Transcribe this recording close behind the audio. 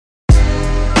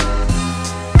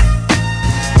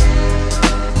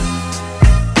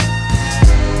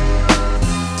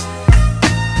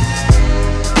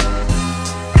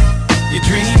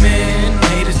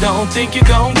think you're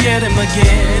gon' get him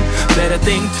again. Better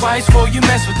think twice before you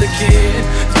mess with the kid.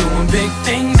 He's doing big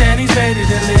things and he's ready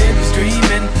to live. He's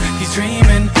dreaming,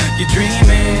 you're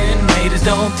dreaming. Haters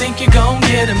don't think you're gon'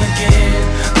 get him again.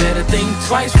 Better think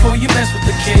twice before you mess with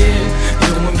the kid.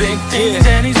 Doing big things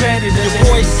and he's ready to live.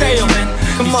 Your boy Salem,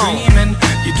 come on.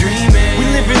 You're dreaming. We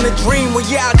living the dream where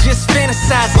y'all just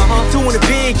fantasizing. Doing it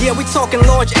big, yeah, we talking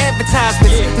large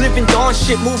advertisements. Living dawn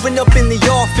shit, moving up in the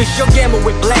office. Yo, gamble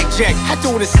with blackjack, I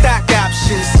do the stock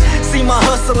options. See my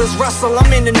hustlers rustle, I'm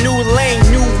in a new lane.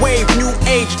 New wave, new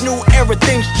age, new era,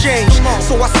 things change.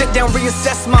 So I sit down,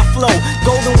 reassess my flow.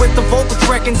 Golden with the vocal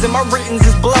trackings and my writtens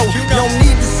is blow. No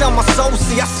need to sell my soul,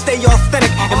 see I stay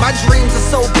authentic. And my dreams are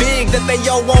so big that they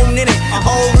all own in it.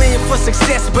 All in for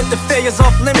success, but the failure's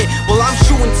off limit. Well, I'm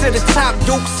shooting to the top,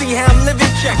 Duke, see how I'm living.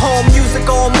 Home music,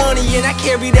 all money, and I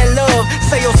carry that love.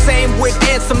 Say your same with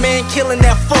answer, man, killing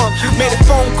that funk. Made a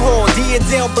phone call,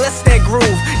 D'Adele, bless that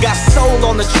groove. Got soul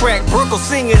on the track, Brook will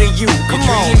sing it to you. Come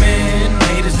on. Dreaming.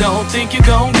 Haters don't think you're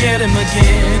gon' get him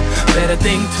again. Better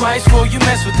think twice before you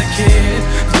mess with the kid.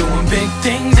 He's doing big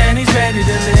things and he's ready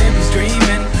to live. He's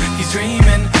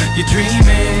dreaming, you're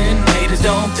dreaming. Haters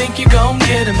don't think you're gon'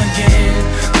 get him again.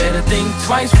 Better think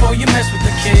twice before you mess with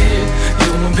the kid.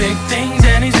 Doing big things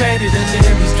and he's ready to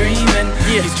live. He's dreaming,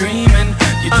 you're dreaming.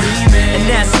 And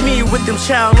that's me with them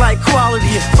childlike quality.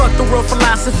 Fuck the world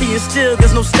philosophy and still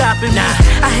there's no stopping me.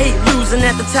 I hate losing,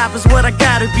 at the top is what I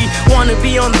gotta be. Wanna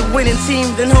be on the winning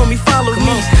team, then homie follow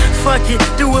me. Fuck it,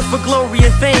 do it for glory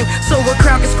and fame. So a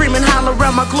crowd can scream and holler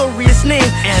out my glorious name.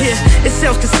 Yeah, it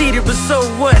sounds conceited, but so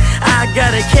what? I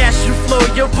got a cash you flow,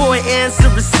 your boy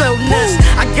answer is so nuts.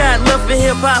 I got love for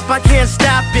hip hop, I can't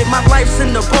stop it. My life's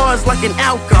in the bars like an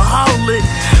alcoholic.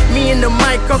 Me and the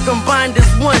mic are combined as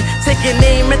one. Taking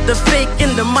aim at the fake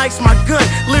and the mic's my gun.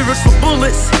 Lyrics for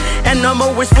bullets, and I'm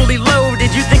always fully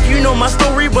loaded. You think you know my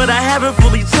story, but I haven't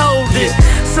fully told it.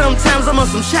 Sometimes I'm on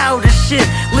some childish shit,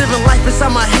 living life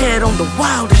inside my head on the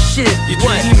wildest shit. You're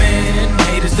dreaming,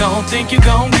 haters don't think you're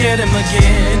gon' get him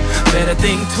again. Better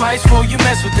think twice before you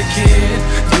mess with the kid.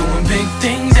 Doing big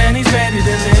things and he's ready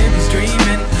to live. He's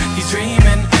dreaming,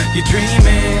 you're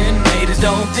dreaming. Haters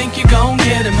don't think you're gon'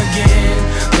 get him again.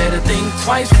 Better think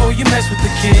twice before you mess with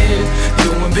the kid.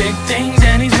 Doing big things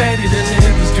and he's ready to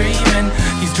live. He's dreaming,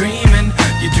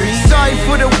 you're dreaming. Sorry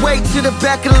for the wait to the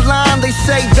back of the line. They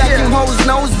say vacuum hoes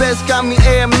knows best. Got me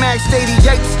Air Max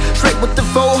 88s, straight with the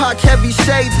faux hawk heavy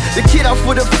shades. The kid off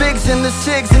with the figs and the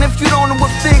cigs. And if you don't know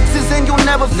what figs is, then you'll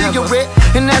never figure it.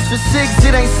 And as for cigs,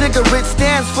 it ain't cigarettes,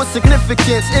 stands for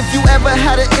significance. If you ever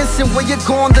had an instant where you're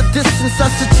going the distance, I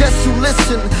suggest you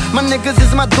listen. My niggas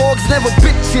is my dogs, never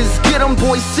bitches. Get them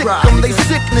boys sick, they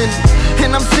sickening.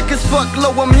 And I'm sick as fuck,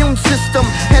 low immune system.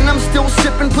 And I'm still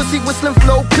sipping, pussy whistling,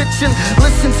 flow pitching.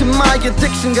 Listen to my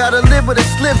addiction, gotta live with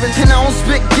it's living. And I don't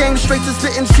spit game, straight to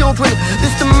spitting children.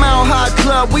 This the Mile High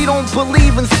Club, we don't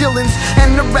believe in ceilings.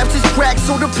 And the raps is crack,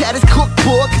 so the pad is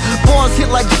cookbook. Bars hit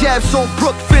like jabs, so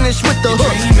Brook finish with the hook.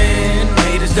 Dreaming,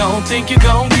 haters don't think you're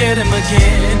gon' get him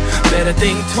again. Better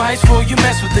think twice before you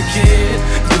mess with the kid.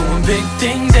 Doing big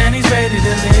things and he's ready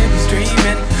to live. He's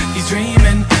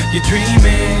dreaming, you're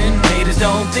dreaming. Haters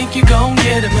don't think you're gon'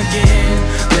 get him again.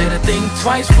 Better think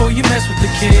twice before you mess with the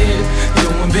kid.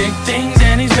 Doing big things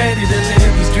and he's ready to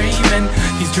live. He's dreaming,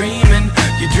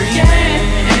 you're dreaming.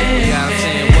 You got him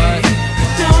saying what?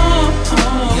 No.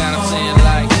 You got him saying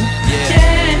like,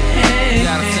 yeah. You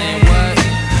got him saying what?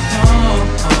 No.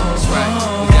 That's right.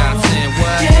 We got him saying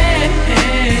what?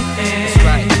 That's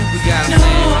right. We got him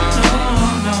saying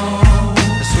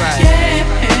that's right.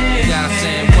 You got him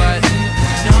saying what?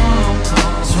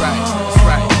 That's right. That's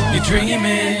right. You're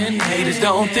dreaming, haters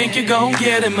don't think you're gon'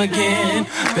 get him again.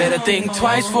 Better think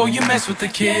twice before you mess with the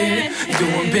kid.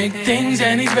 Doing big things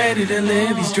and he's ready to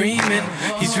live. He's dreaming,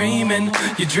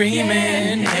 you're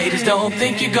dreaming. Haters don't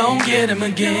think you're gon' get him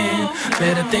again.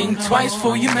 Better think twice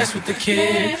before you mess with the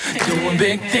kid. Doing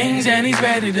big things and he's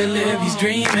ready to live. He's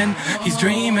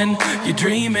dreaming, you're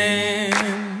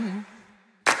dreaming.